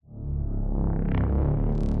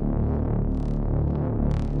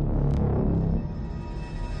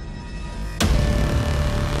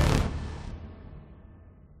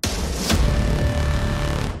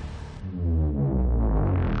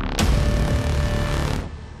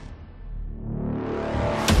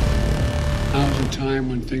time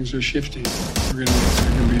when things are shifting. There's going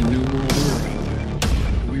to be a new world order out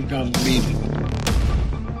there. We've got to lead it.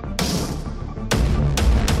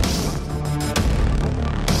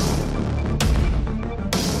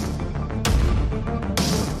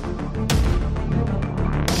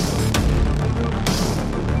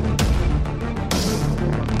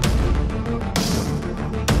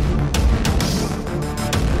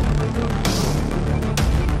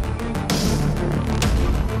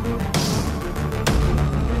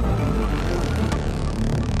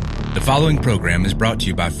 The following program is brought to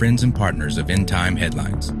you by friends and partners of End Time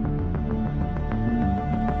Headlines.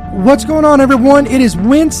 What's going on, everyone? It is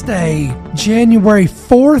Wednesday, January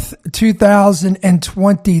 4th,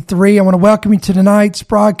 2023. I want to welcome you to tonight's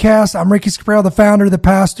broadcast. I'm Ricky Scaparro, the founder, the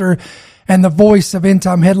pastor, and the voice of End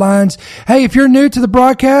Time Headlines. Hey, if you're new to the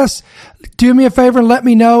broadcast, do me a favor and let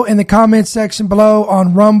me know in the comments section below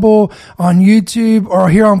on Rumble, on YouTube, or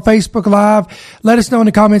here on Facebook Live. Let us know in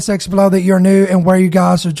the comment section below that you're new and where you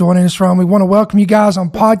guys are joining us from. We want to welcome you guys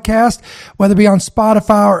on podcast, whether it be on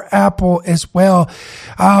Spotify or Apple as well.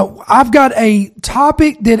 I've got a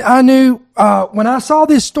topic that I knew when I saw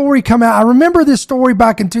this story come out. I remember this story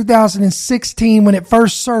back in 2016 when it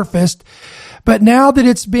first surfaced, but now that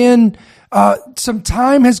it's been some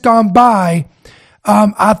time has gone by,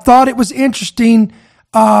 I thought it was interesting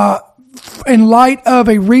in light of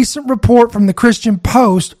a recent report from the Christian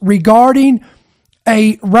Post regarding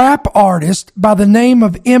a rap artist by the name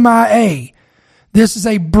of MIA. This is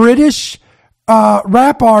a British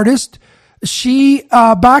rap artist. She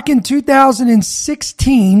back in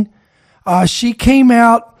 2016, she came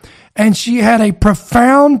out and she had a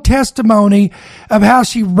profound testimony of how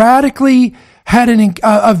she radically had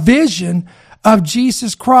a vision of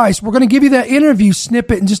Jesus Christ. We're going to give you that interview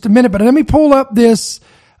snippet in just a minute, but let me pull up this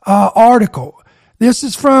article. This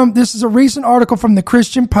is a recent article from the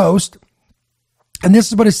Christian Post, and this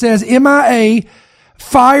is what it says. MIA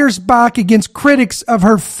fires back against critics of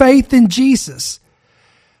her faith in Jesus.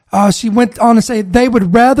 She went on to say, they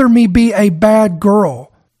would rather me be a bad girl.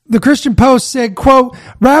 The Christian Post said, quote,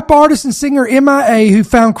 rap artist and singer MIA, who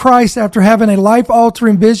found Christ after having a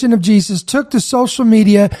life-altering vision of Jesus, took to social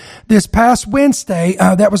media this past Wednesday,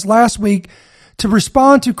 that was last week, to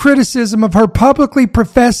respond to criticism of her publicly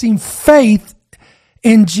professing faith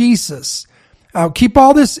in Jesus. Keep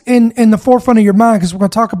all this in the forefront of your mind because we're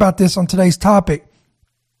going to talk about this on today's topic.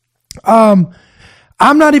 I'm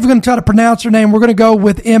not even going to try to pronounce her name. We're going to go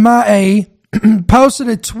with MIA. Posted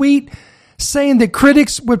a tweet saying that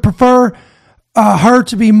critics would prefer her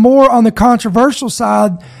to be more on the controversial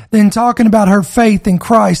side than talking about her faith in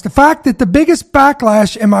Christ. The fact that the biggest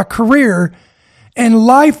backlash in my career and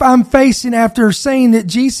life I'm facing after saying that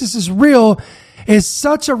Jesus is real is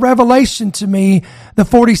such a revelation to me, the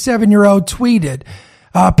 47-year-old tweeted.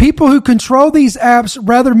 People who control these apps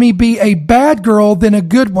rather me be a bad girl than a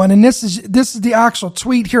good one. And this is the actual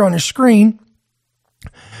tweet here on your screen,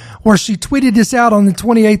 where she tweeted this out on the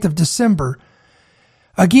 28th of December.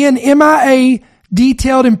 Again, MIA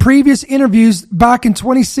detailed in previous interviews back in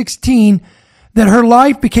 2016 that her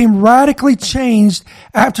life became radically changed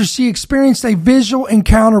after she experienced a visual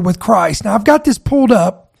encounter with Christ. Now, I've got this pulled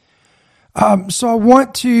up, so I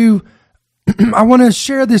want to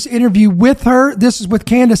share this interview with her. This is with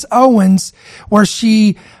Candace Owens, where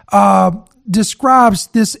she describes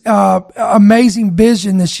this amazing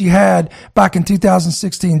vision that she had back in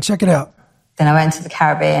 2016. Check it out. Then I went to the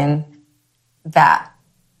Caribbean that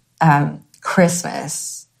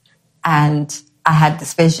Christmas, and I had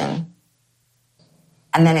this vision.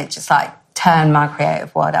 And then it just turned my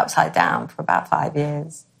creative world upside down for about 5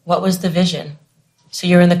 years. What was the vision? So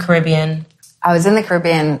you're in the Caribbean. I was in the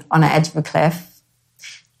Caribbean on the edge of a cliff,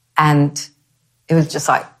 and it was just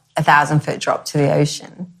 1,000-foot drop to the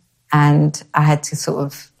ocean. And I had to sort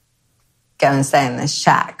of go and stay in this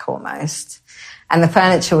shack almost. And the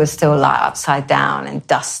furniture was still upside down and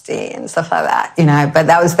dusty and stuff like that, but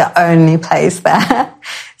that was the only place there.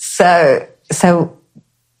 So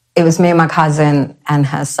it was me and my cousin and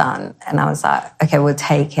her son. And I was like, okay, we'll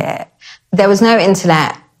take it. There was no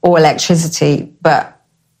internet or electricity, but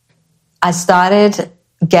I started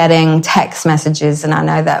getting text messages, and I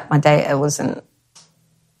know that my data wasn't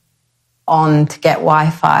on to get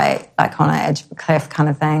Wi-Fi, on an edge of a cliff kind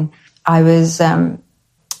of thing. I was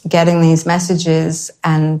getting these messages,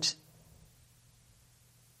 and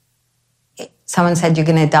someone said, you're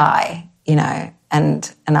going to die,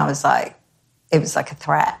 and I was like, it was like a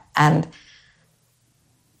threat. And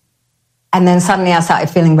then suddenly I started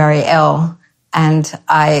feeling very ill, and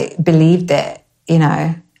I believed it,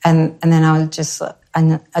 and then I was just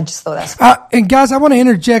And I just thought that's and guys, I want to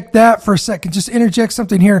interject that for a second. Just interject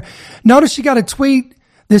something here. Notice she got a tweet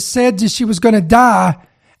that said that she was going to die,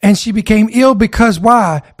 and she became ill because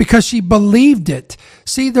why? Because she believed it.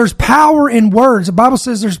 See, there's power in words. The Bible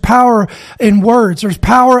says there's power in words. There's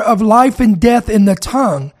power of life and death in the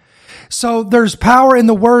tongue. So there's power in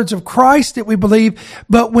the words of Christ that we believe.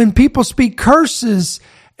 But when people speak curses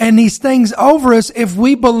and these things over us, if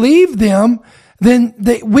we believe them, then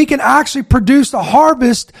we can actually produce a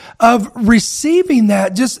harvest of receiving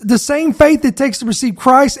that. Just the same faith it takes to receive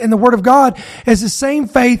Christ and the Word of God is the same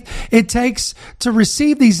faith it takes to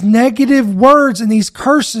receive these negative words and these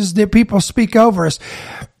curses that people speak over us.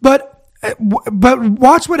 But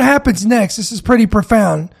watch what happens next. This is pretty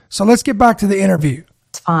profound. So let's get back to the interview.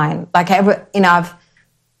 it's fine. Like, I've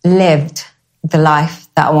lived the life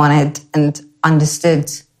that I wanted and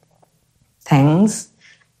understood things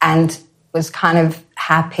and was kind of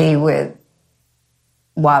happy with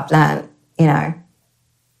what I've learned,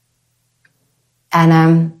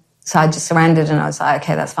 And so I just surrendered and I was like,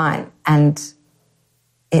 okay, that's fine. And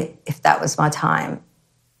if that was my time,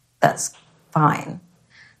 that's fine.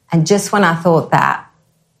 And just when I thought that,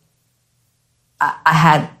 I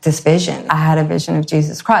had this vision. I had a vision of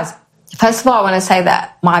Jesus Christ. First of all, I want to say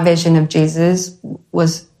that my vision of Jesus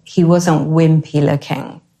was, he wasn't wimpy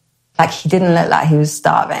looking. Like, he didn't look like he was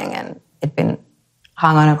starving and had been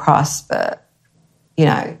hung on a cross for,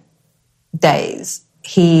 days.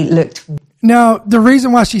 He looked... Now, the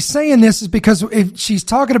reason why she's saying this is because if she's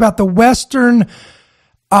talking about the Western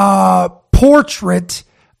portrait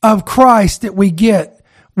of Christ that we get,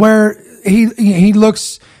 where he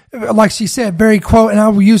looks, like she said, very quote, and I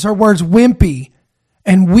will use her words, wimpy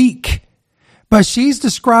and weak. But she's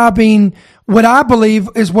describing what I believe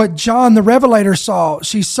is what John the Revelator saw.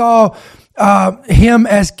 She saw him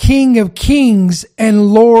as King of Kings and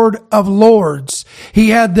Lord of Lords. He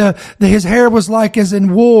had his hair was like as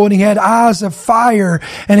in wool, and he had eyes of fire,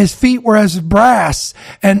 and his feet were as brass,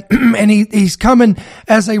 and he's coming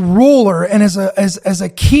as a ruler and as a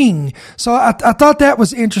king. So I thought that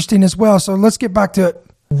was interesting as well. So let's get back to it.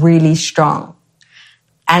 Really strong.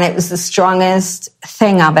 And it was the strongest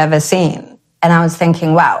thing I've ever seen. And I was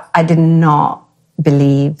thinking, wow, I did not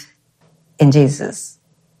believe in Jesus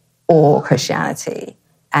or Christianity.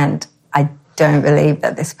 And I don't believe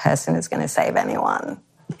that this person is going to save anyone.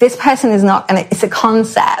 This person is not going to, it's a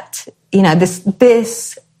concept.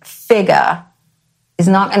 This figure is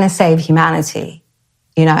not going to save humanity.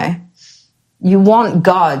 You want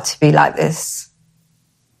God to be like this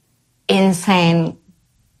insane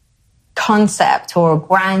concept or a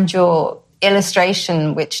grandeur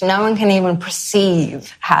illustration which no one can even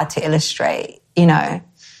perceive how to illustrate.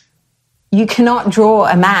 You cannot draw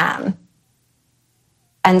a man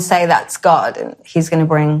and say that's God and he's going to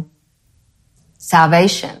bring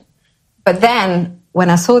salvation. But then when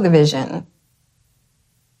I saw the vision,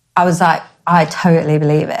 I was like, I totally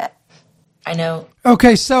believe it. I know.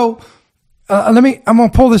 Okay, so I'm going to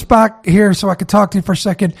pull this back here so I can talk to you for a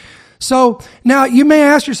second. So now you may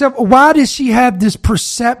ask yourself, why does she have this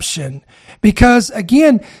perception? Because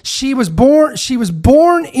again, she was born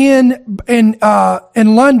in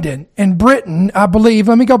London, in Britain, I believe.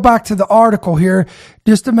 Let me go back to the article here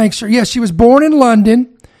just to make sure. Yes, she was born in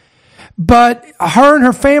London, but her and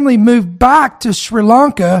her family moved back to Sri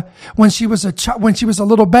Lanka when she was a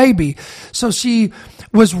little baby. So she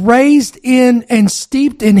was raised in and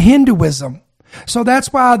steeped in Hinduism. So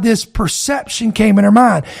that's why this perception came in her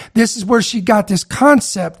mind. This is where she got this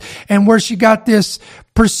concept and where she got this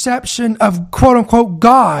perception of quote unquote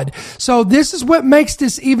God. So this is what makes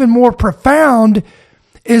this even more profound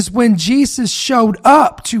is when Jesus showed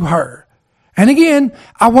up to her. And again,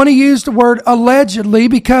 I want to use the word allegedly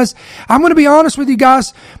because I'm going to be honest with you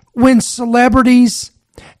guys, when celebrities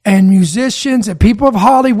and musicians and people of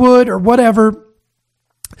Hollywood or whatever,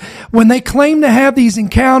 when they claim to have these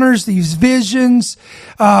encounters, these visions,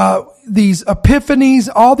 these epiphanies,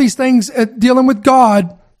 all these things dealing with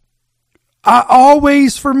God, I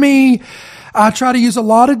try to use a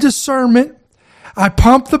lot of discernment. I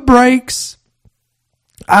pump the brakes.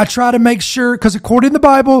 I try to make sure, because according to the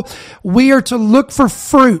Bible, we are to look for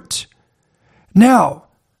fruit. Now,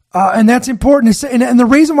 and that's important to say. And the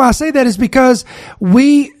reason why I say that is because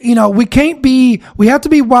we have to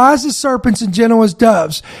be wise as serpents and gentle as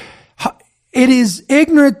doves. It is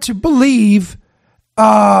ignorant to believe,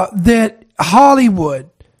 that Hollywood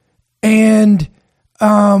and,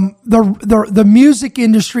 the music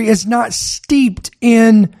industry is not steeped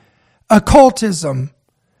in occultism,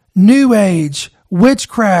 New Age,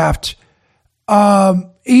 witchcraft,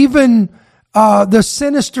 even the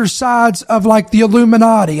sinister sides of like the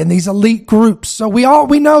Illuminati and these elite groups. So we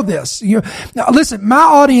know this. Now listen, my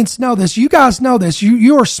audience know this. You guys know this.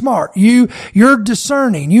 You are smart. You're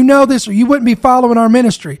discerning. You know this, or you wouldn't be following our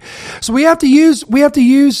ministry. So we have to use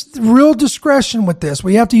real discretion with this.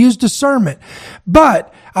 We have to use discernment.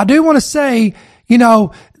 But I do want to say,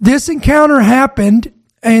 this encounter happened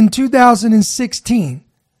in 2016.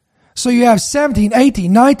 So you have 17,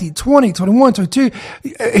 18, 19, 20, 21, 22.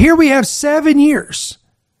 Here we have 7 years.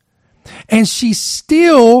 And she's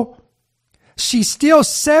still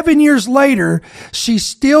 7 years later, she's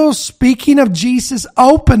still speaking of Jesus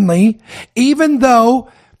openly, even though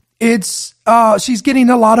she's getting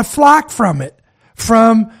a lot of flack from it,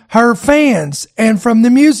 from her fans and from the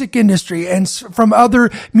music industry and from other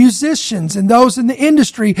musicians and those in the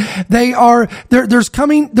industry.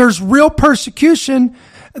 There's real persecution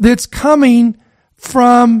that's coming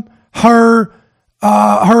from her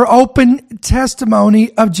open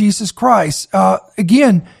testimony of Jesus Christ.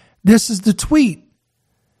 Again, this is the tweet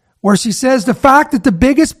where she says, the fact that the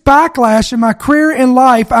biggest backlash in my career and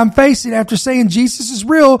life I'm facing after saying Jesus is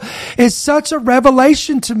real is such a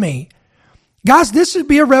revelation to me. Guys, this should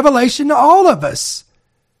be a revelation to all of us.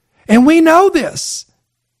 And we know this,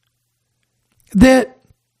 that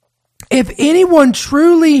if anyone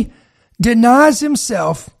truly denies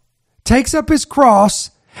himself, takes up his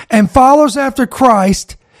cross, and follows after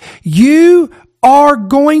Christ, you are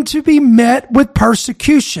going to be met with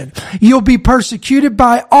persecution. You'll be persecuted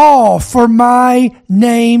by all for my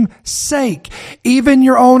name's sake. Even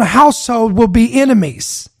your own household will be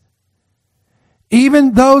enemies.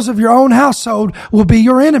 Even those of your own household will be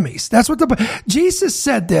your enemies. That's what Jesus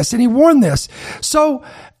said this, and he warned this. So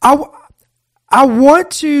I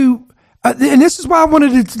want to, and this is why I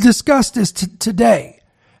wanted to discuss this today.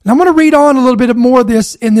 And I'm going to read on a little bit more of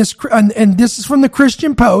this and this is from the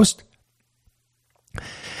Christian Post.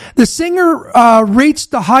 The singer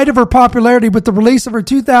reached the height of her popularity with the release of her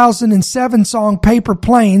 2007 song Paper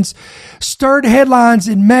Planes, stirred headlines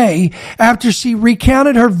in May after she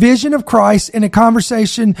recounted her vision of Christ in a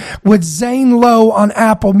conversation with Zane Lowe on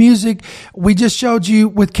Apple Music. We just showed you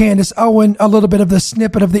with Candace Owen a little bit of the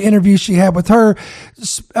snippet of the interview she had with her,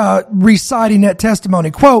 reciting that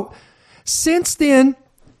testimony. Quote, since then,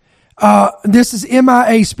 this is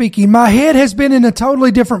MIA speaking, my head has been in a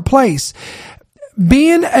totally different place.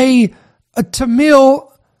 Being a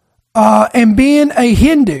Tamil and being a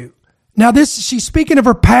Hindu. Now she's speaking of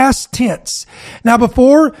her past tense. Now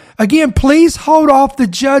again, please hold off the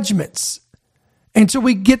judgments until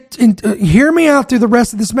we get hear me out through the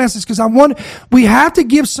rest of this message, because we have to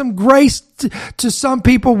give some grace to some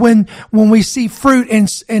people when we see fruit,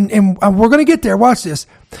 and we're going to get there. Watch this.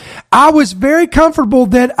 I was very comfortable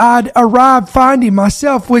that I'd arrived finding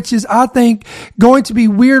myself, which is, I think, going to be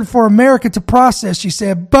weird for America to process, she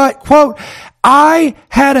said. But, quote, I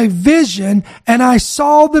had a vision and I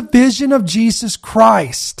saw the vision of Jesus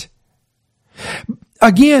Christ.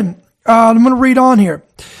 Again, I'm going to read on here.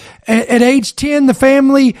 At age 10, the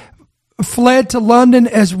family fled to London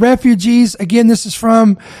as refugees. Again, this is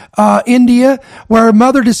from India, where her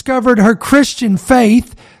mother discovered her Christian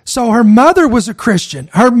faith. So her mother was a Christian.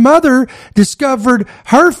 Her mother discovered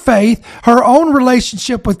her faith, her own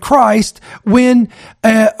relationship with Christ when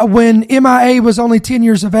MIA was only 10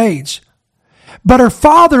 years of age. But her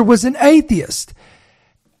father was an atheist.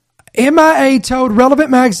 MIA told Relevant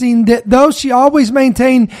Magazine that though she always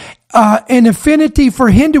maintained an affinity for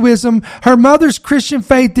Hinduism, her mother's Christian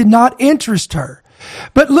faith did not interest her.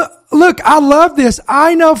 But look, I love this.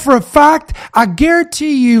 I know for a fact, I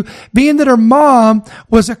guarantee you, being that her mom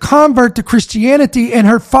was a convert to Christianity and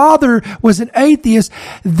her father was an atheist,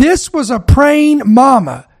 this was a praying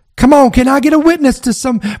mama. Come on, can I get a witness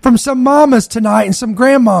from some mamas tonight and some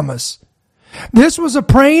grandmamas? This was a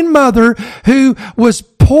praying mother who was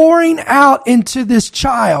pouring out into this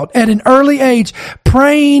child at an early age,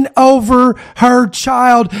 praying over her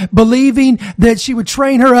child, believing that she would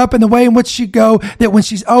train her up in the way in which she'd go, that when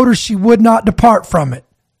she's older, she would not depart from it.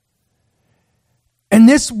 And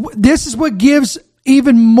this is what gives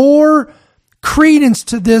even more credence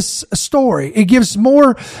to this story. It gives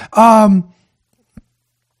more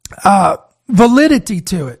validity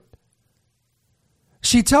to it.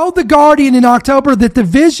 She told The Guardian in October that the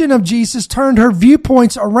vision of Jesus turned her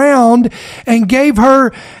viewpoints around and gave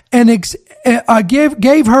her an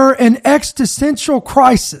existential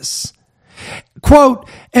crisis. Quote,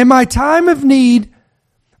 in my time of need,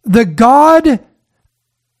 the God,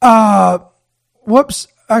 I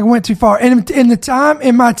went too far. In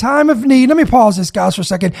my time of need, let me pause this, guys, for a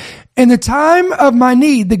second. In the time of my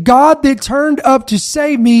need, the God that turned up to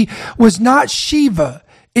save me was not Shiva.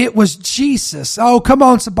 It was Jesus. Oh, come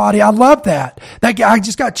on, somebody. I love that. I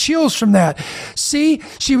just got chills from that. See,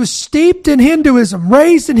 she was steeped in Hinduism,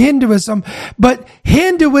 raised in Hinduism, but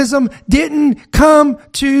Hinduism didn't come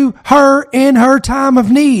to her in her time of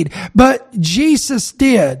need, but Jesus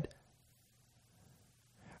did.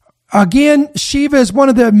 Again, Shiva is one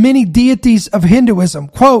of the many deities of Hinduism.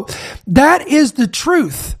 Quote, that is the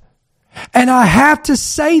truth. And I have to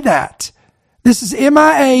say that. This is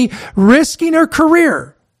MIA risking her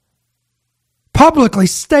career, publicly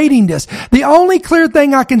stating this. The only clear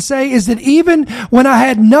thing I can say is that even when I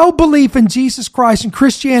had no belief in Jesus Christ and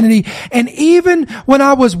Christianity, and even when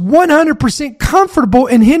I was 100% comfortable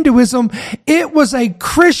in Hinduism, it was a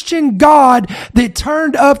Christian God that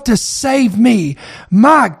turned up to save me.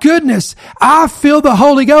 My goodness, I feel the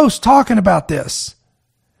Holy Ghost talking about this.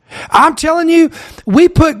 I'm telling you, we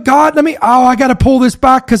put God, I got to pull this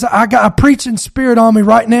back because I got a preaching spirit on me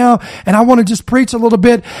right now, and I want to just preach a little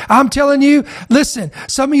bit. I'm telling you, listen,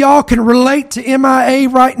 some of y'all can relate to MIA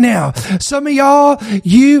right now. Some of y'all,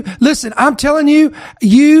 listen, I'm telling you,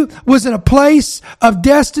 you was in a place of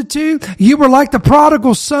destitute. You were like the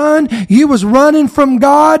prodigal son. You was running from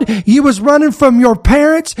God. You was running from your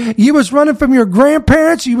parents. You was running from your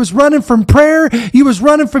grandparents. You was running from prayer. You was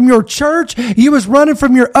running from your church. You was running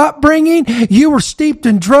from your upbringing. You were steeped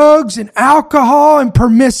in drugs and alcohol and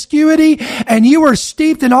promiscuity, and you were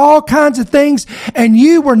steeped in all kinds of things, and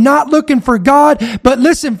you were not looking for God. But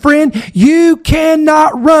listen, friend, you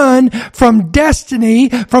cannot run from destiny,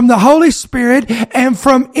 from the Holy Spirit, and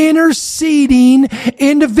from interceding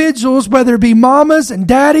individuals, whether it be mamas and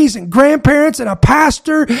daddies and grandparents and a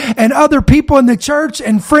pastor and other people in the church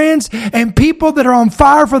and friends and people that are on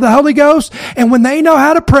fire for the Holy Ghost. And when they know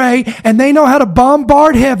how to pray and they know how to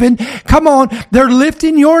bombard heaven, come on, they're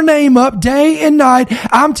lifting your name up day and night.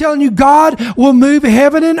 I'm telling you, God will move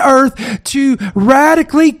heaven and earth to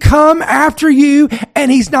radically come after you, and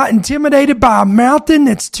He's not intimidated by a mountain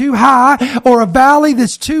that's too high or a valley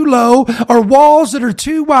that's too low or walls that are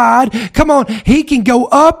too wide. Come on, He can go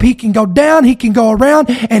up, He can go down, He can go around,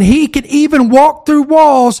 and He can even walk through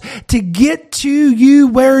walls to get to you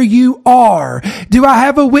where you are. Do I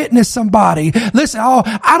have a witness, somebody? Listen,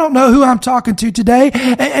 I don't know who I'm talking to today.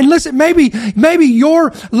 And listen, maybe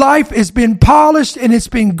your life has been polished and it's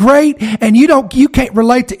been great, and you can't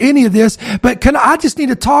relate to any of this, but I just need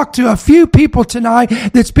to talk to a few people tonight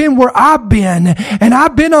that's been where I've been. And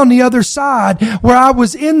I've been on the other side where I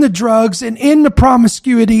was in the drugs and in the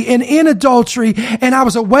promiscuity and in adultery, and I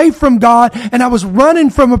was away from God, and I was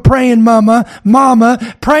running from a praying mama,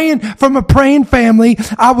 praying from a praying family.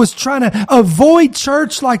 I was trying to avoid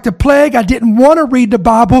church like the plague. I didn't want to read the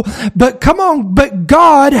Bible, but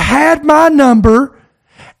God had my number,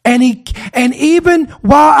 and even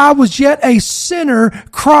while I was yet a sinner,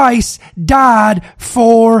 Christ died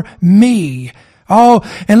for me. Oh,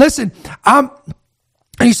 and listen, and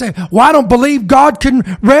you say, well, I don't believe God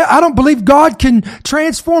can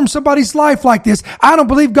transform somebody's life like this. I don't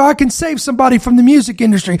believe God can save somebody from the music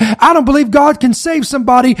industry. I don't believe God can save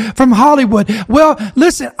somebody from Hollywood. Well,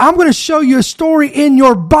 listen, I'm going to show you a story in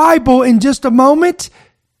your Bible in just a moment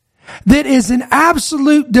that is an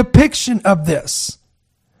absolute depiction of this.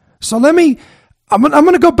 So I'm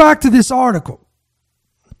going to go back to this article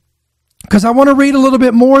because I want to read a little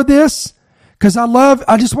bit more of this, because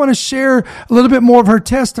I just want to share a little bit more of her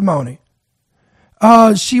testimony.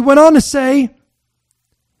 She went on to say,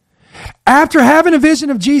 after having a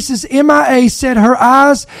vision of Jesus, MIA said her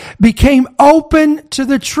eyes became open to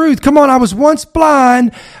the truth. Come on, I was once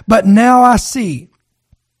blind, but now I see.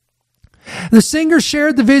 The singer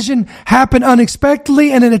shared the vision happened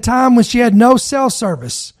unexpectedly and at a time when she had no cell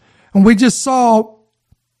service. And we just saw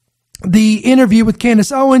the interview with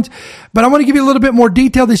Candace Owens, but I want to give you a little bit more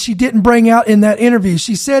detail that she didn't bring out in that interview.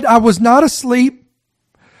 She said, I was not asleep,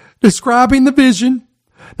 describing the vision.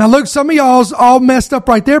 Now look, some of y'all's all messed up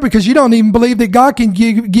right there because you don't even believe that God can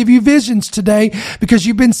give you visions today, because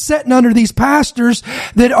you've been sitting under these pastors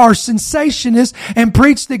that are cessationists and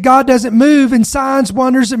preach that God doesn't move in signs,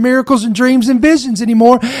 wonders, and miracles and dreams and visions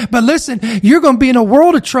anymore. But listen, you're going to be in a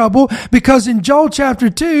world of trouble, because in Joel chapter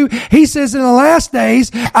 2, He says, in the last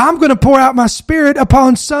days, I'm going to pour out my Spirit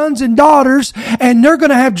upon sons and daughters, and they're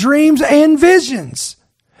going to have dreams and visions.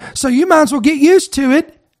 So you might as well get used to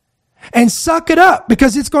it and suck it up,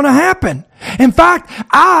 because it's going to happen. In fact,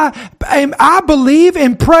 I believe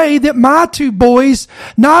and pray that my two boys,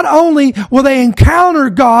 not only will they encounter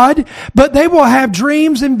God, but they will have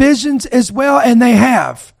dreams and visions as well, and they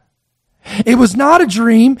have. It was not a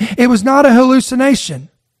dream. It was not a hallucination.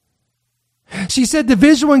 She said the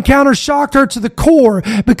visual encounter shocked her to the core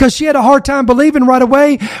because she had a hard time believing right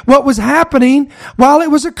away what was happening while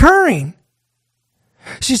it was occurring.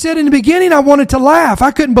 She said, in the beginning, I wanted to laugh.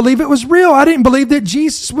 I couldn't believe it was real. I didn't believe that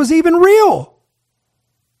Jesus was even real.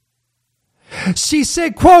 She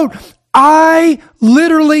said, quote, I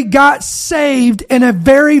literally got saved in a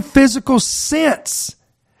very physical sense.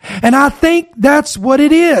 And I think that's what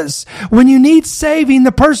it is. When you need saving,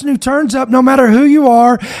 the person who turns up, no matter who you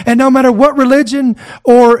are, and no matter what religion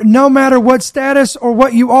or no matter what status or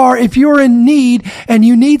what you are, if you're in need and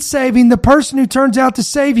you need saving, the person who turns out to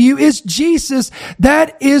save you is Jesus.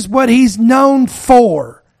 That is what he's known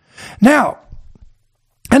for. Now,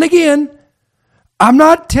 and again, I'm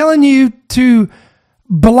not telling you to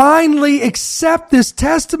blindly accept this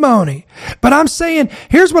testimony, but I'm saying,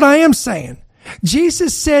 here's what I am saying.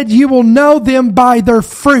 Jesus said, you will know them by their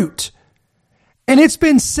fruit. And it's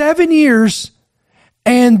been 7 years,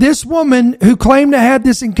 and this woman who claimed to have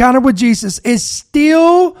this encounter with Jesus is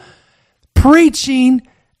still preaching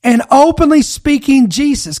and openly speaking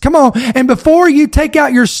Jesus. Come on. And before you take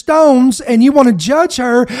out your stones and you want to judge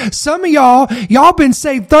her, some of y'all been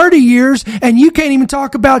saved 30 years and you can't even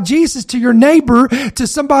talk about Jesus to your neighbor, to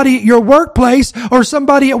somebody at your workplace or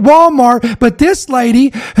somebody at Walmart. But this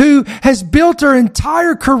lady who has built her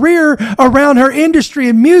entire career around her industry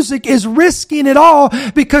of music is risking it all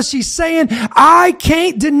because she's saying, I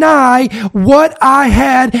can't deny what I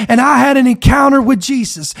had, and I had an encounter with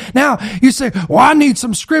Jesus. Now you say, well, I need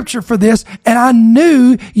some scripture for this, and I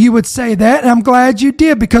knew you would say that, and I'm glad you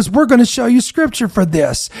did, because we're going to show you scripture for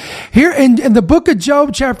this. Here in the book of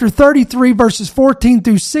Job, chapter 33, verses 14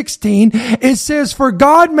 through 16, it says, for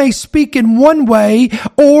God may speak in one way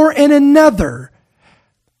or in another.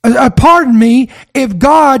 Pardon me, if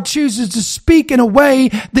God chooses to speak in a way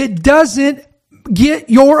that doesn't get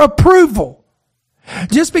your approval.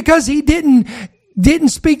 Just because he didn't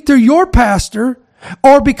speak through your pastor,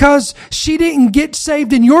 or because she didn't get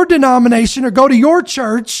saved in your denomination or go to your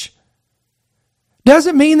church,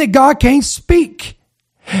 doesn't mean that God can't speak.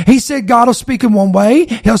 He said God will speak in one way,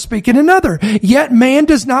 he'll speak in another. Yet man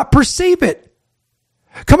does not perceive it.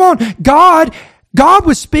 Come on, God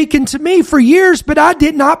was speaking to me for years, but I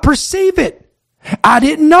did not perceive it. I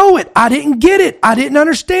didn't know it. I didn't get it. I didn't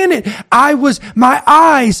understand it. My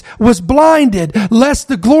eyes was blinded, lest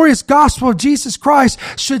the glorious gospel of Jesus Christ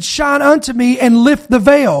should shine unto me and lift the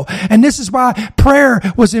veil. And this is why prayer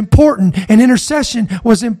was important and intercession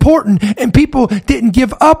was important, and people didn't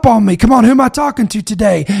give up on me. Come on, who am I talking to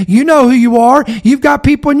today? You know who you are. You've got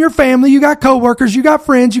people in your family. You got coworkers. You got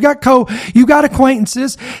friends. You got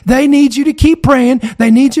acquaintances. They need you to keep praying. They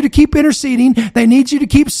need you to keep interceding. They need you to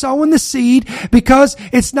keep sowing the seed, because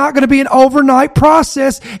it's not going to be an overnight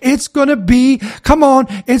process. It's going to be,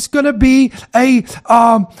 it's going to be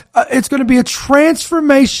a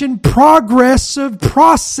transformation, progressive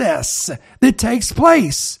process that takes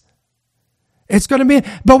place. It's going to be,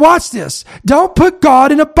 but watch this. Don't put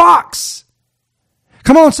God in a box.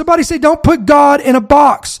 Come on, somebody say, don't put God in a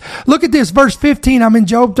box. Look at this, verse 15. I'm in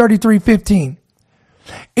Job 33:15.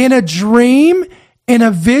 In a dream, in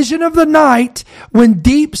a vision of the night, when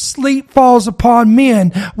deep sleep falls upon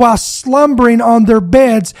men while slumbering on their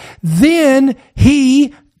beds, then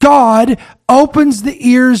God, opens the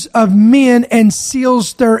ears of men and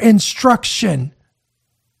seals their instruction.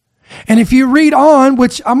 And if you read on,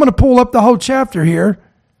 which I'm going to pull up the whole chapter here,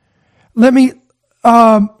 let me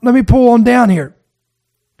pull on down here.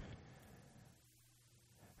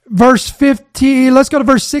 Verse 15, let's go to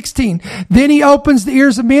verse 16. Then he opens the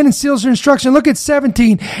ears of men and seals their instruction. Look at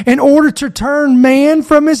 17. In order to turn man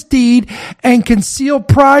from his deed and conceal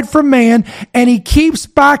pride from man, and he keeps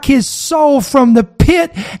back his soul from the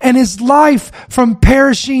pit and his life from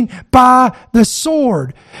perishing by the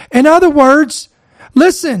sword. In other words,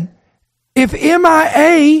 listen, if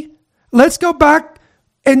MIA, let's go back,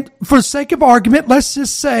 and for the sake of argument, let's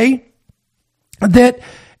just say that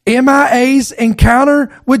MIA's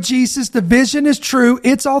encounter with Jesus, the vision is true.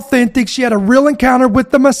 It's authentic. She had a real encounter with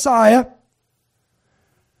the Messiah.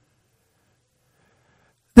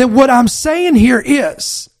 Then what I'm saying here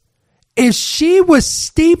is, if she was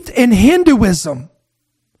steeped in Hinduism,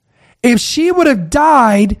 if she would have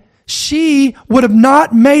died, she would have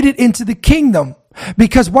not made it into the kingdom.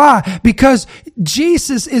 Because why? Because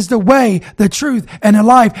Jesus is the way, the truth, and the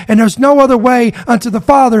life, and there's no other way unto the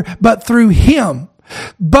Father but through him.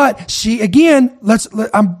 But she, again,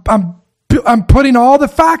 I'm putting all the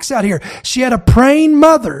facts out here. She had a praying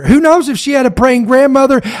mother. Who knows if she had a praying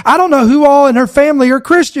grandmother? I don't know who all in her family are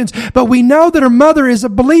Christians, but we know that her mother is a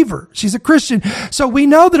believer. She's a Christian. So we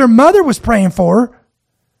know that her mother was praying for her.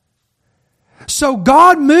 So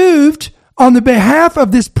God moved on the behalf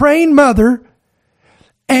of this praying mother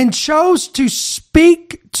and chose to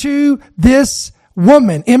speak to this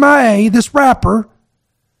woman, MIA, this rapper,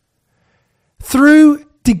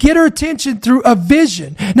 to get her attention through a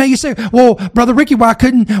vision. Now you say, well, Brother Ricky, why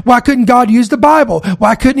couldn't God use the Bible?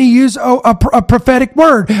 Why couldn't he use a prophetic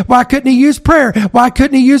word? Why couldn't he use prayer? Why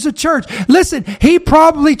couldn't he use a church? Listen, he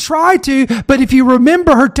probably tried to, but if you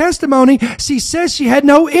remember her testimony, she says she had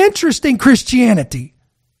no interest in Christianity.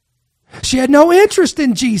 She had no interest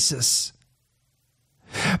in Jesus.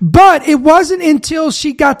 But it wasn't until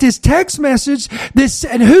she got this text message that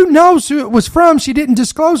said, and who knows who it was from, she didn't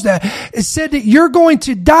disclose that. It said that you're going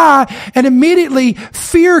to die, and immediately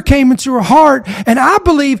fear came into her heart. And I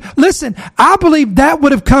believe that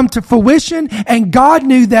would have come to fruition, and God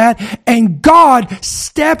knew that, and God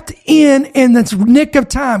stepped in the nick of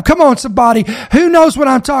time. Come on, somebody. Who knows what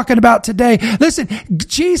I'm talking about today? Listen,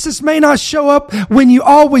 Jesus may not show up when you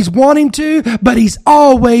always want him to, but he's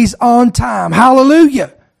always on time. Hallelujah.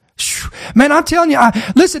 Man, I'm telling you,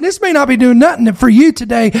 listen, this may not be doing nothing for you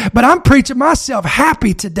today, but I'm preaching myself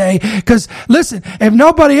happy today. Because listen, if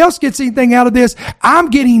nobody else gets anything out of this,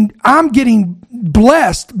 I'm getting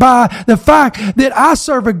blessed by the fact that I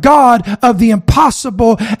serve a God of the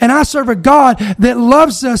impossible, and I serve a God that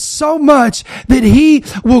loves us so much that he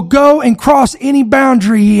will go and cross any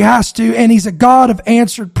boundary he has to, and he's a God of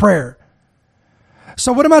answered prayer.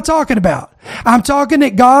 So what am I talking about? I'm talking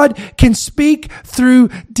that God can speak through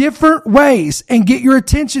different ways and get your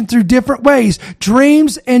attention through different ways.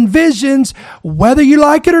 Dreams and visions, whether you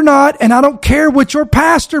like it or not, and I don't care what your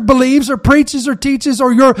pastor believes or preaches or teaches,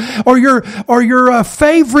 or your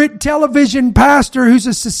favorite television pastor who's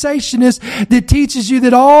a cessationist that teaches you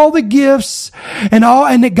that all the gifts and all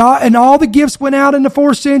the gifts went out in the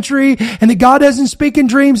 4th century, and that God doesn't speak in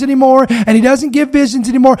dreams anymore, and he doesn't give visions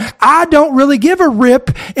anymore. I don't really give a rip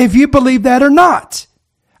if you believe that or not.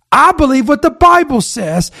 I believe what the Bible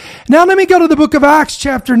says. Now let me go to the book of Acts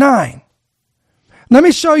chapter 9. Let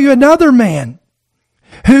me show you another man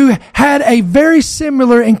who had a very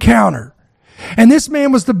similar encounter. And this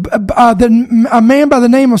man was a man by the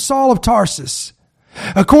name of Saul of Tarsus.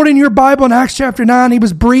 According to your Bible in Acts chapter 9, he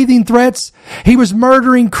was breathing threats. He was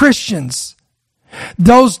murdering Christians.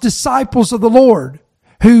 Those disciples of the Lord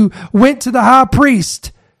who went to the high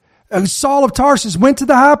priest. Saul of Tarsus went to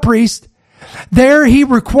the high priest. There he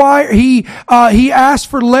asked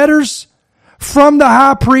for letters from the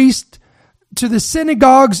high priest to the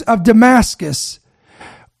synagogues of Damascus,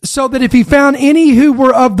 so that if he found any who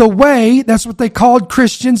were of the way, that's what they called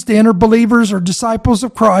Christians then, or believers or disciples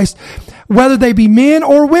of Christ, whether they be men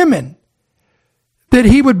or women, that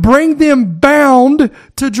he would bring them bound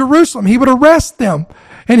to Jerusalem. He would arrest them.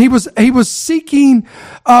 And he was seeking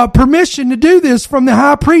permission to do this from the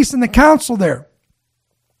high priest and the council there.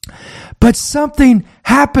 But something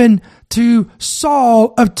happened to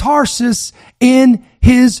Saul of Tarsus in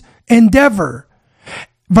his endeavor.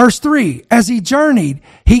 Verse 3, as he journeyed,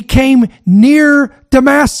 he came near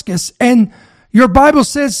Damascus, and your Bible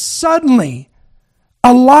says suddenly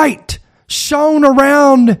a light shone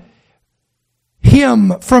around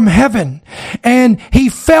him from heaven, and he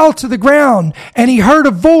fell to the ground, and he heard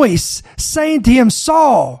a voice saying to him,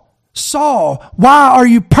 Saul, Saul, why are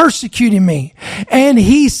you persecuting me? And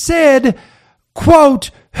he said,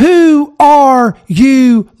 quote, who are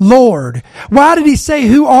you, Lord? Why did he say,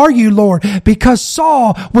 who are you, Lord? Because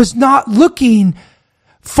Saul was not looking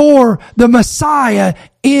for the Messiah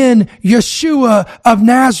in Yeshua of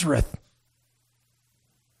Nazareth.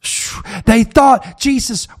 They thought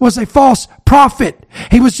Jesus was a false prophet.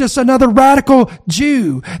 He was just another radical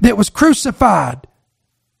Jew that was crucified.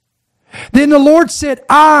 Then the Lord said,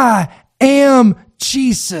 I am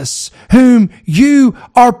Jesus, whom you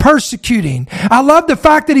are persecuting. I love the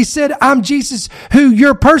fact that he said, I'm Jesus who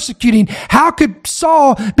you're persecuting. How could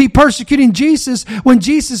Saul be persecuting Jesus when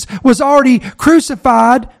Jesus was already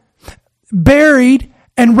crucified, buried,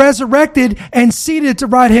 and resurrected and seated at the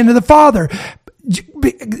right hand of the Father?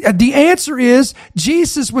 The answer is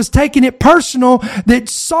Jesus was taking it personal that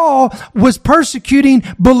Saul was persecuting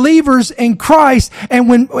believers in Christ,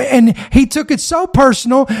 and he took it so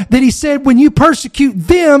personal that he said, when you persecute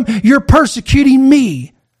them, you're persecuting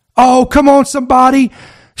me. Oh, come on, somebody.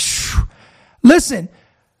 Listen,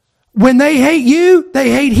 when they hate you, they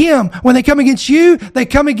hate him. When they come against you, they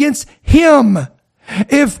come against him.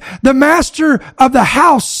 If the master of the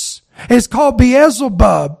house is called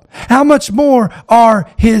Beelzebub, how much more are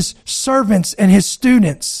his servants and his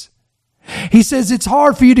students? He says, it's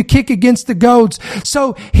hard for you to kick against the goads.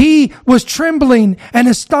 So he was trembling and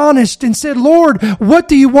astonished and said, Lord, what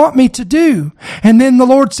do you want me to do? And then the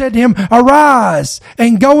Lord said to him, arise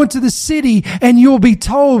and go into the city, and you will be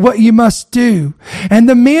told what you must do. And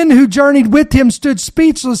the men who journeyed with him stood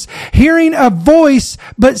speechless, hearing a voice,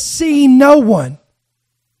 but seeing no one.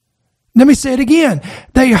 Let me say it again.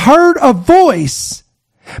 They heard a voice,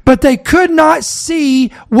 but they could not see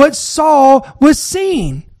what Saul was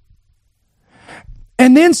seeing.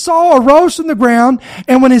 And then Saul arose from the ground,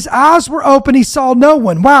 and when his eyes were open, he saw no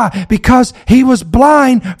one. Why? Because he was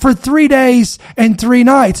blind for 3 days and 3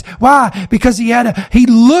 nights. Why? Because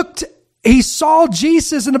he saw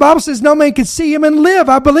Jesus, and the Bible says no man could see him and live.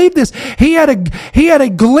 I believe this. He had a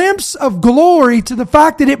glimpse of glory to the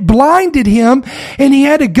fact that it blinded him, and he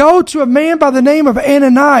had to go to a man by the name of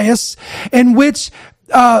Ananias, in which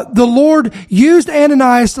the Lord used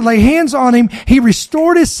Ananias to lay hands on him. He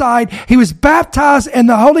restored his sight. He was baptized in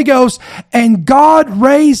the Holy Ghost, and God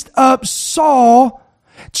raised up Saul,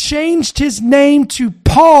 changed his name to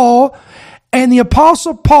Paul, and the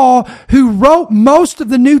Apostle Paul, who wrote most of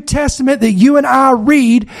the New Testament that you and I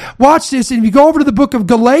read. Watch this. And if you go over to the book of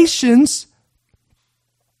Galatians,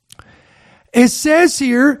 it says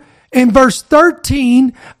here in verse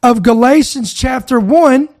 13 of Galatians chapter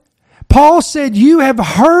 1, Paul said, you have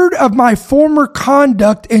heard of my former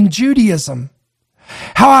conduct in Judaism,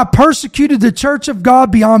 how I persecuted the church of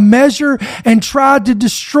God beyond measure and tried to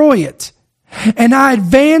destroy it. And I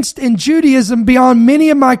advanced in Judaism beyond many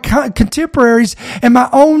of my contemporaries and my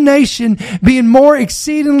own nation, being more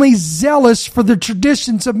exceedingly zealous for the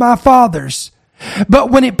traditions of my fathers.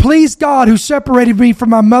 But when it pleased God, who separated me from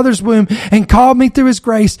my mother's womb and called me through his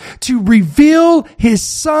grace to reveal his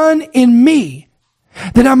Son in me,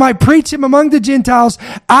 that I might preach him among the Gentiles,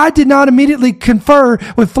 I did not immediately confer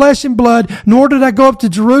with flesh and blood, nor did I go up to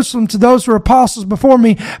Jerusalem to those who were apostles before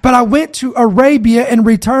me, but I went to Arabia and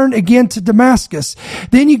returned again to Damascus.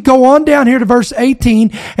 Then you go on down here to verse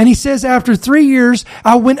 18, and he says, after 3 years,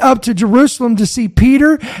 I went up to Jerusalem to see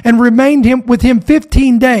Peter and remained with him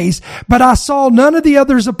 15 days, but I saw none of the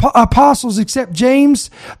other apostles except James,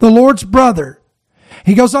 the Lord's brother.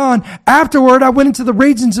 He goes on, afterward, I went into the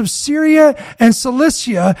regions of Syria and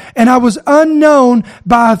Cilicia, and I was unknown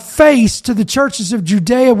by face to the churches of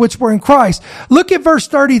Judea which were in Christ. Look at verse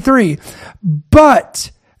 33. But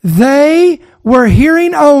they were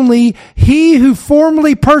hearing only, he who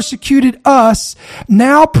formerly persecuted us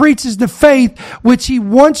now preaches the faith which he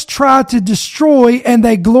once tried to destroy, and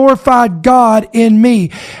they glorified God in me.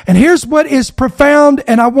 And here's what is profound,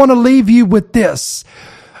 and I want to leave you with this.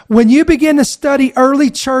 When you begin to study early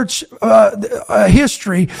church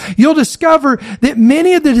history, you'll discover that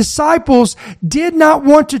many of the disciples did not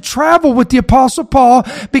want to travel with the Apostle Paul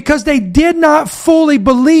because they did not fully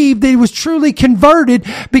believe that he was truly converted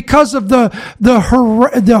because of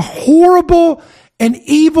the horrible and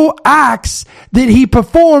evil acts that he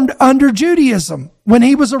performed under Judaism when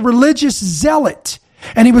he was a religious zealot.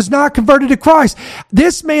 And he was not converted to Christ.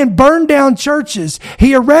 This man burned down churches.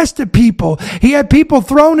 He arrested people. He had people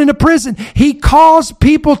thrown into prison. He caused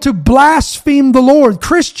people to blaspheme the Lord,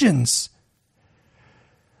 Christians.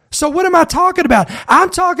 So what am I talking about? I'm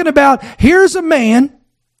talking about, here's a man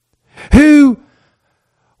who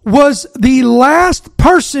was the last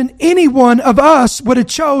person any one of us would have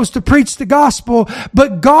chose to preach the gospel,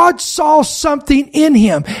 but God saw something in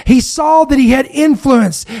him. He saw that he had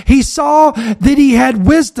influence. He saw that he had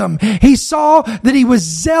wisdom. He saw that he was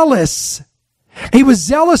zealous. He was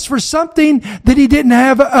zealous for something that he didn't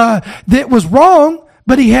have, that was wrong,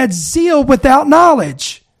 but he had zeal without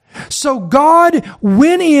knowledge. So God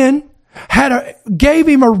went in, gave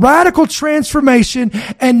him a radical transformation,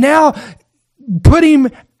 and now put him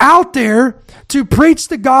out there to preach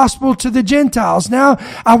the gospel to the Gentiles. Now,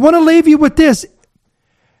 I want to leave you with this.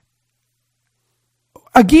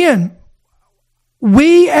 Again,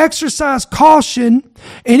 we exercise caution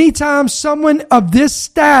anytime someone of this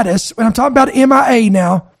status, when I'm talking about MIA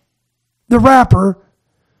now, the rapper,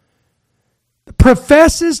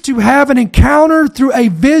 professes to have an encounter through a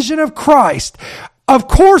vision of Christ. Of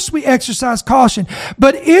course we exercise caution,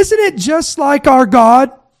 but isn't it just like our God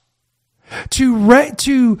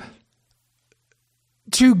to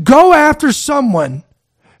go after someone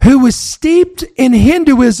who was steeped in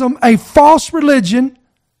Hinduism, a false religion,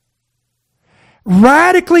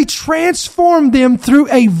 radically transform them through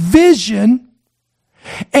a vision,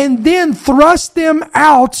 and then thrust them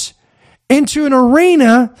out into an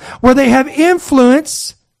arena where they have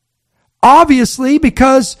influence, obviously,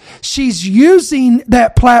 because she's using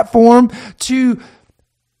that platform to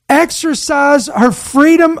exercise her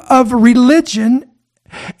freedom of religion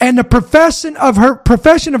and the profession of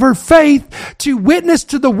her faith to witness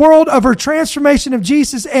to the world of her transformation of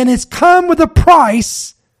Jesus. And it's come with a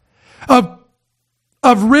price of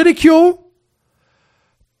ridicule,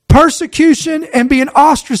 persecution, and being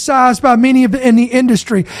ostracized by many in the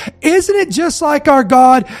industry. Isn't it just like our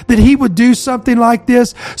God that he would do something like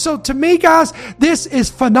this? So to me, guys, this is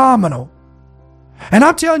phenomenal. And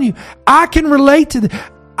I'm telling you, I can relate to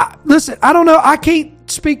listen, I don't know, I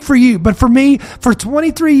can't speak for you, but for me, for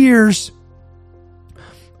 23 years,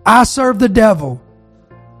 I served the devil.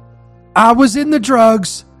 I was in the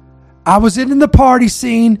drugs. I was in the party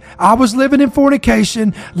scene. I was living in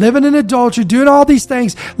fornication, living in adultery, doing all these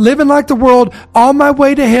things, living like the world, on my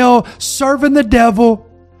way to hell, serving the devil.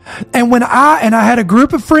 And I had a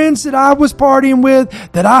group of friends that I was partying with,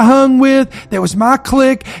 that I hung with, that was my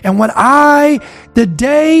clique. And the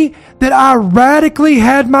day that I radically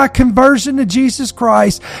had my conversion to Jesus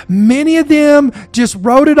Christ, many of them just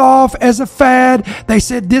wrote it off as a fad. They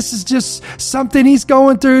said this is just something he's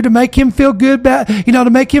going through to make him feel good about, to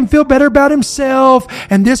make him feel better about himself.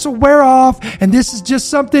 And this will wear off. And this is just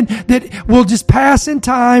something that will just pass in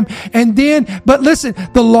time. But listen,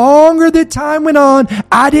 the longer that time went on,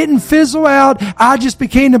 I didn't fizzle out. I just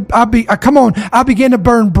began to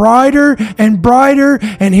burn brighter and brighter.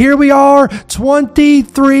 And here we are,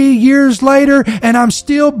 23 years later, and I'm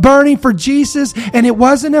still burning for Jesus. And it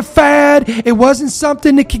wasn't a fad. It wasn't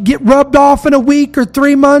something that could get rubbed off in a week or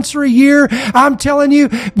 3 months or a year. I'm telling you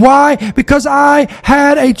why? Because I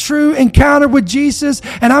had a true encounter with Jesus.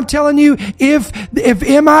 And I'm telling you, if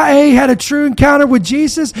MIA had a true encounter with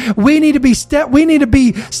Jesus, we need to be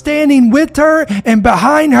standing with her and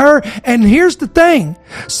behind her. And here's the thing.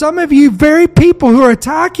 Some of you very people who are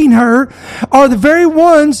attacking her are the very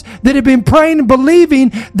ones that have been praying and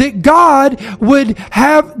believing that God would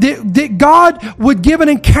give an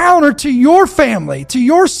encounter to your family, to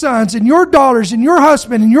your sons and your daughters and your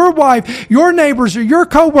husband and your wife, your neighbors or your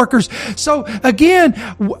co-workers. So again,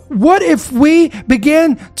 what if we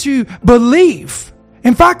begin to believe?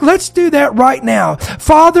 In fact, let's do that right now.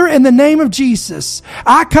 Father, in the name of Jesus,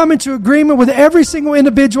 I come into agreement with every single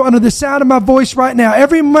individual under the sound of my voice right now.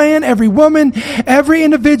 Every man, every woman, every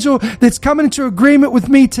individual that's coming into agreement with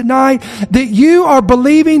me tonight, that you are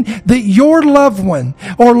believing that your loved one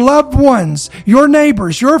or loved ones, your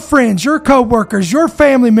neighbors, your friends, your co-workers, your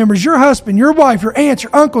family members, your husband, your wife, your aunts,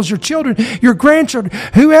 your uncles, your children, your grandchildren,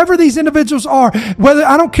 whoever these individuals are,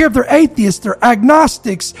 I don't care if they're atheists, they're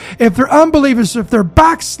agnostics, if they're unbelievers, if they're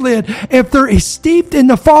backslid, if they're steeped in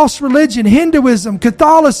the false religion, Hinduism,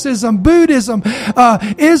 Catholicism, Buddhism,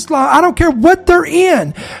 Islam, I don't care what they're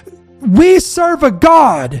in. We serve a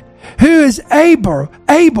God who is able.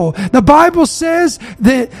 The Bible says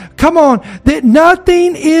that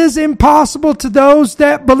nothing is impossible to those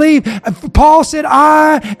that believe. Paul said,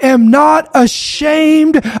 I am not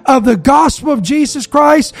ashamed of the gospel of Jesus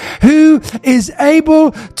Christ, who is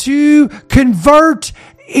able to convert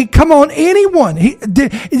anyone. He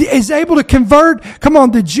is able to convert,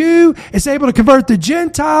 the Jew is able to convert the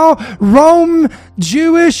Gentile, Rome,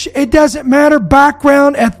 Jewish, it doesn't matter,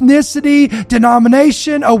 background, ethnicity,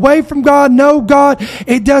 denomination, away from God, no God,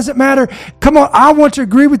 it doesn't matter. I want to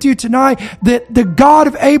agree with you tonight that the God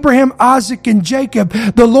of Abraham, Isaac, and Jacob,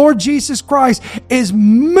 the Lord Jesus Christ, is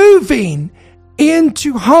moving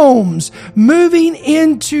into homes, moving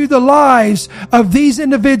into the lives of these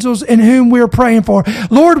individuals in whom we're praying for.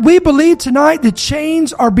 Lord, we believe tonight that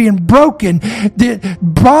chains are being broken, that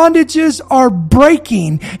bondages are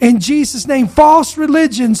breaking in Jesus' name. False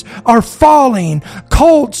religions are falling.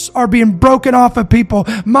 Cults are being broken off of people.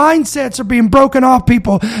 Mindsets are being broken off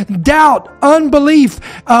people. Doubt, unbelief,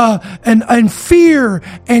 and fear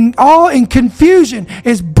and confusion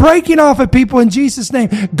is breaking off of people in Jesus' name.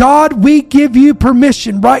 God, we give you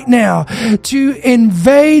permission right now to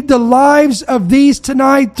invade the lives of these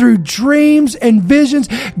tonight through dreams and visions.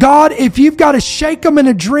 God, if you've got to shake them in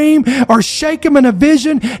a dream or shake them in a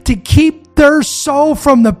vision to keep their soul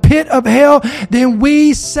from the pit of hell, then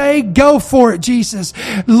we say go for it, Jesus.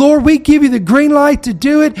 Lord, we give you the green light to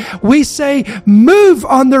do it. We say move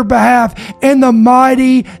on their behalf in the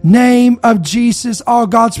mighty name of Jesus. All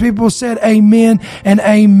God's people said amen and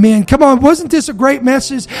amen. Come on, wasn't this a great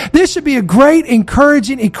message? This should be a great,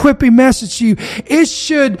 encouraging, equipping message to you. It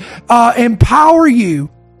should empower you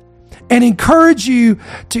and encourage you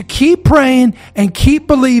to keep praying and keep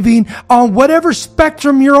believing on whatever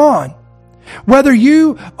spectrum you're on. Whether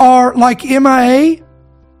you are like MIA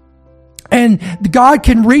and God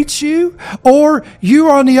can reach you, or you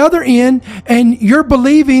are on the other end and you're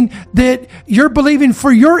believing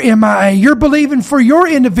for your MIA, you're believing for your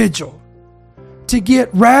individual. to get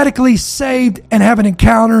radically saved and have an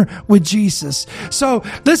encounter with Jesus. So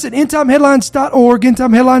listen, endtimeheadlines.org,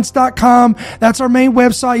 endtimeheadlines.com. That's our main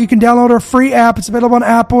website. You can download our free app. It's available on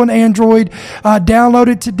Apple and Android. Download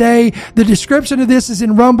it today. The description of this is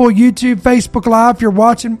in Rumble, YouTube, Facebook Live. If you're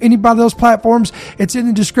watching any of those platforms, it's in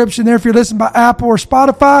the description there. If you're listening by Apple or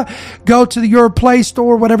Spotify, go to your Play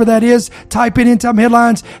Store, whatever that is, type in End Time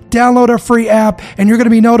Headlines, download our free app, and you're going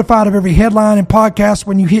to be notified of every headline and podcast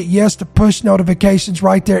when you hit yes to push notifications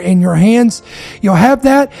right there in your hands. You'll have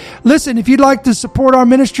that. Listen, if you'd like to support our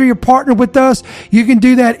ministry or partner with us, you can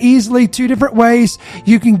do that easily 2 different ways.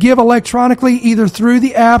 You can give electronically either through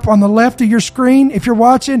the app on the left of your screen if you're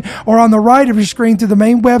watching, or on the right of your screen through the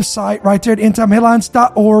main website right there at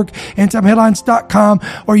endtimeheadlines.org, endtimeheadlines.com,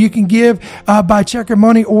 or you can give by check or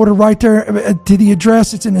money order right there to the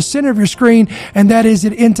address. It's in the center of your screen, and that is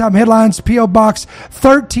at End Time Headlines, P.O. Box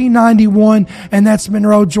 1391, and that's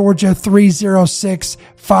Monroe, Georgia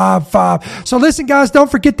 30655. So listen, guys, don't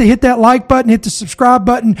forget to hit that like button, hit the subscribe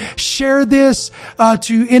button, share this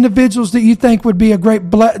to individuals that you think would be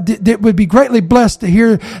that would be greatly blessed to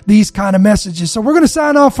hear these kind of messages. So we're going to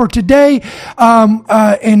sign off for today,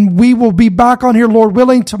 and we will be back on here, Lord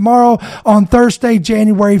willing, tomorrow on Thursday,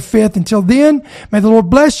 January 5th. Until then, may the Lord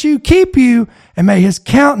bless you, keep you, and may his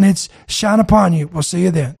countenance shine upon you. We'll see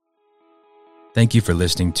you then. Thank you for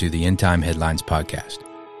listening to the End Time Headlines podcast.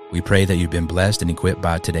 We pray that you've been blessed and equipped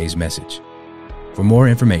by today's message. For more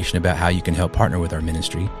information about how you can help partner with our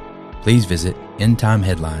ministry, please visit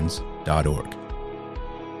endtimeheadlines.org.